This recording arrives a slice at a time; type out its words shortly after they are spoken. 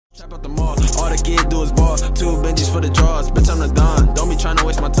Step out the mall, all the kid do is ball. 2 Benjis for the draws, bitch I'm the Don. Don't be trying to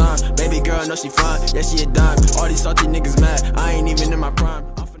waste my time. Baby girl, know she fine, yeah she a dime. All these salty niggas mad, I ain't even in my prime.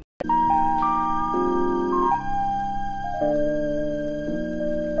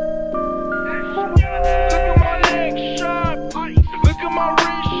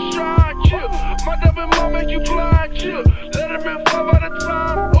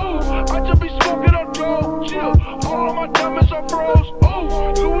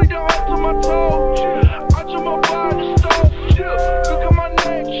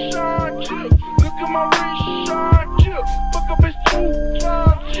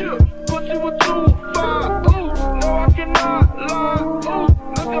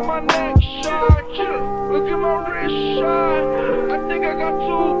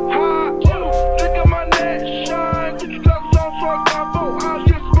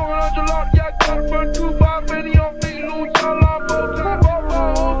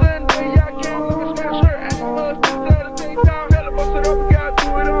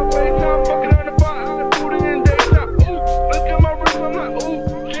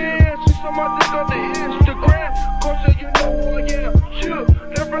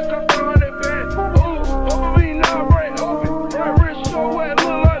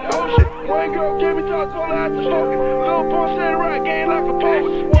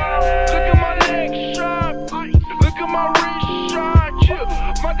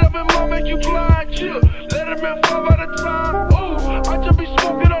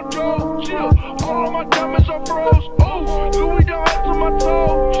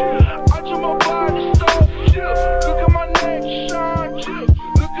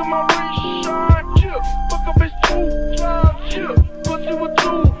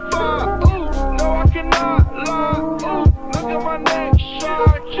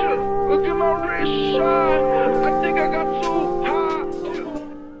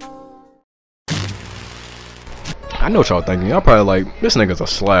 I know what y'all thinking. Y'all probably like, this nigga's a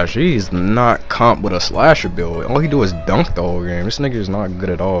slasher. He's not comp with a slasher build. All he do is dunk the whole game. This nigga is not good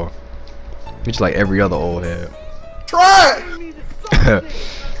at all. He's just like every other old head. Try!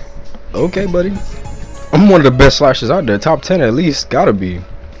 Okay, buddy. I'm one of the best slashers out there. Top 10 at least. Gotta be.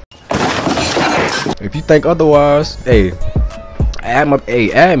 If you think otherwise, hey, add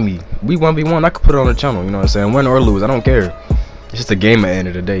me. We 1v1. I could put it on the channel. You know what I'm saying? Win or lose, I don't care. It's just a game at the end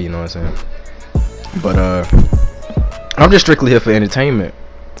of the day. You know what I'm saying? But I'm just strictly here for entertainment.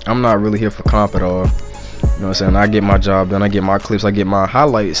 I'm not really here for comp at all. You know what I'm saying? I get my job done, I get my clips, I get my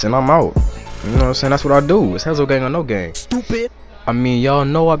highlights, and I'm out. You know what I'm saying? That's what I do. It's Hezo gang or no gang. Stupid. I mean, y'all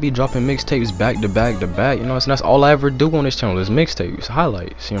know I be dropping mixtapes back to back to back. You know what I'm saying? That's all I ever do on this channel is mixtapes,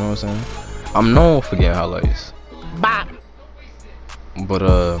 highlights. You know what I'm saying? I'm known for getting highlights. Bop. But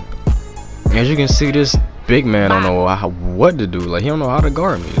as you can see, this big man don't know what to do. Like, he don't know how to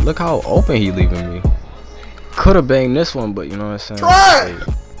guard me. Look how open he leaving me. Could have banged this one, but you know what I'm saying? Try.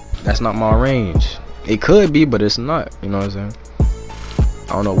 Like, that's not my range. It could be, but it's not. You know what I'm saying?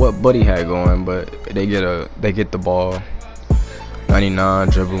 I don't know what Buddy had going, but they get the ball. 99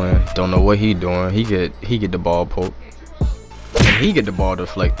 dribbling. Don't know what he doing. He get the ball poked. And he get the ball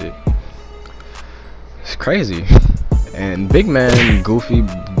deflected. It's crazy. And big man, goofy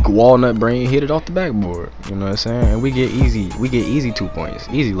walnut brain hit it off the backboard. You know what I'm saying? And we get easy 2 points,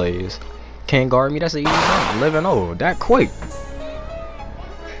 easy lays. Can't guard me. That's an easy one. 11-0. That quick.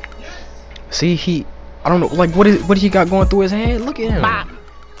 See, I don't know. Like, what he got going through his head? Look at him.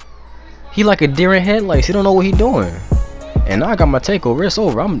 He like a deer in headlights. He don't know what he doing. And now I got my takeover. It's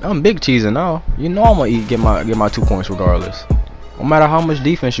over. I'm big cheesing now. You know I'm gonna get my 2 points regardless. No matter how much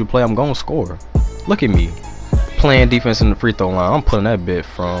defense you play, I'm gonna score. Look at me. Playing defense in the free throw line. I'm pulling that bit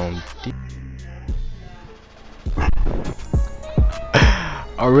from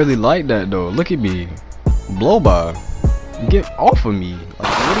I really like that though. Look at me. Blow by. Get off of me. Like,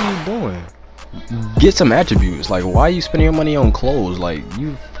 what are you doing? Get some attributes. Like, why are you spending your money on clothes? Like,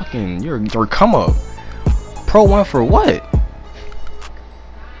 you're come up. Pro 1 for what?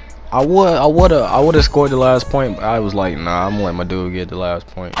 I would have scored the last point, but I was like, nah, I'm gonna let my dude get the last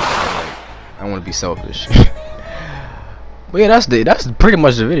point. Like, I want to be selfish. But yeah, that's pretty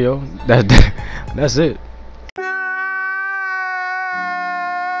much the video. That's it.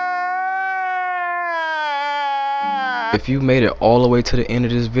 If you made it all the way to the end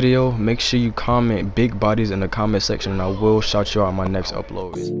of this video, make sure you comment big bodies in the comment section and I will shout you out on my next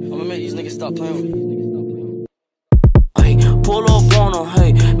upload. I'm gonna make these niggas stop playing with me. Hey, pull up on them,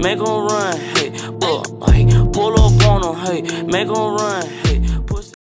 hey, make them run, hey, pull up on them, hey, make them run, hey.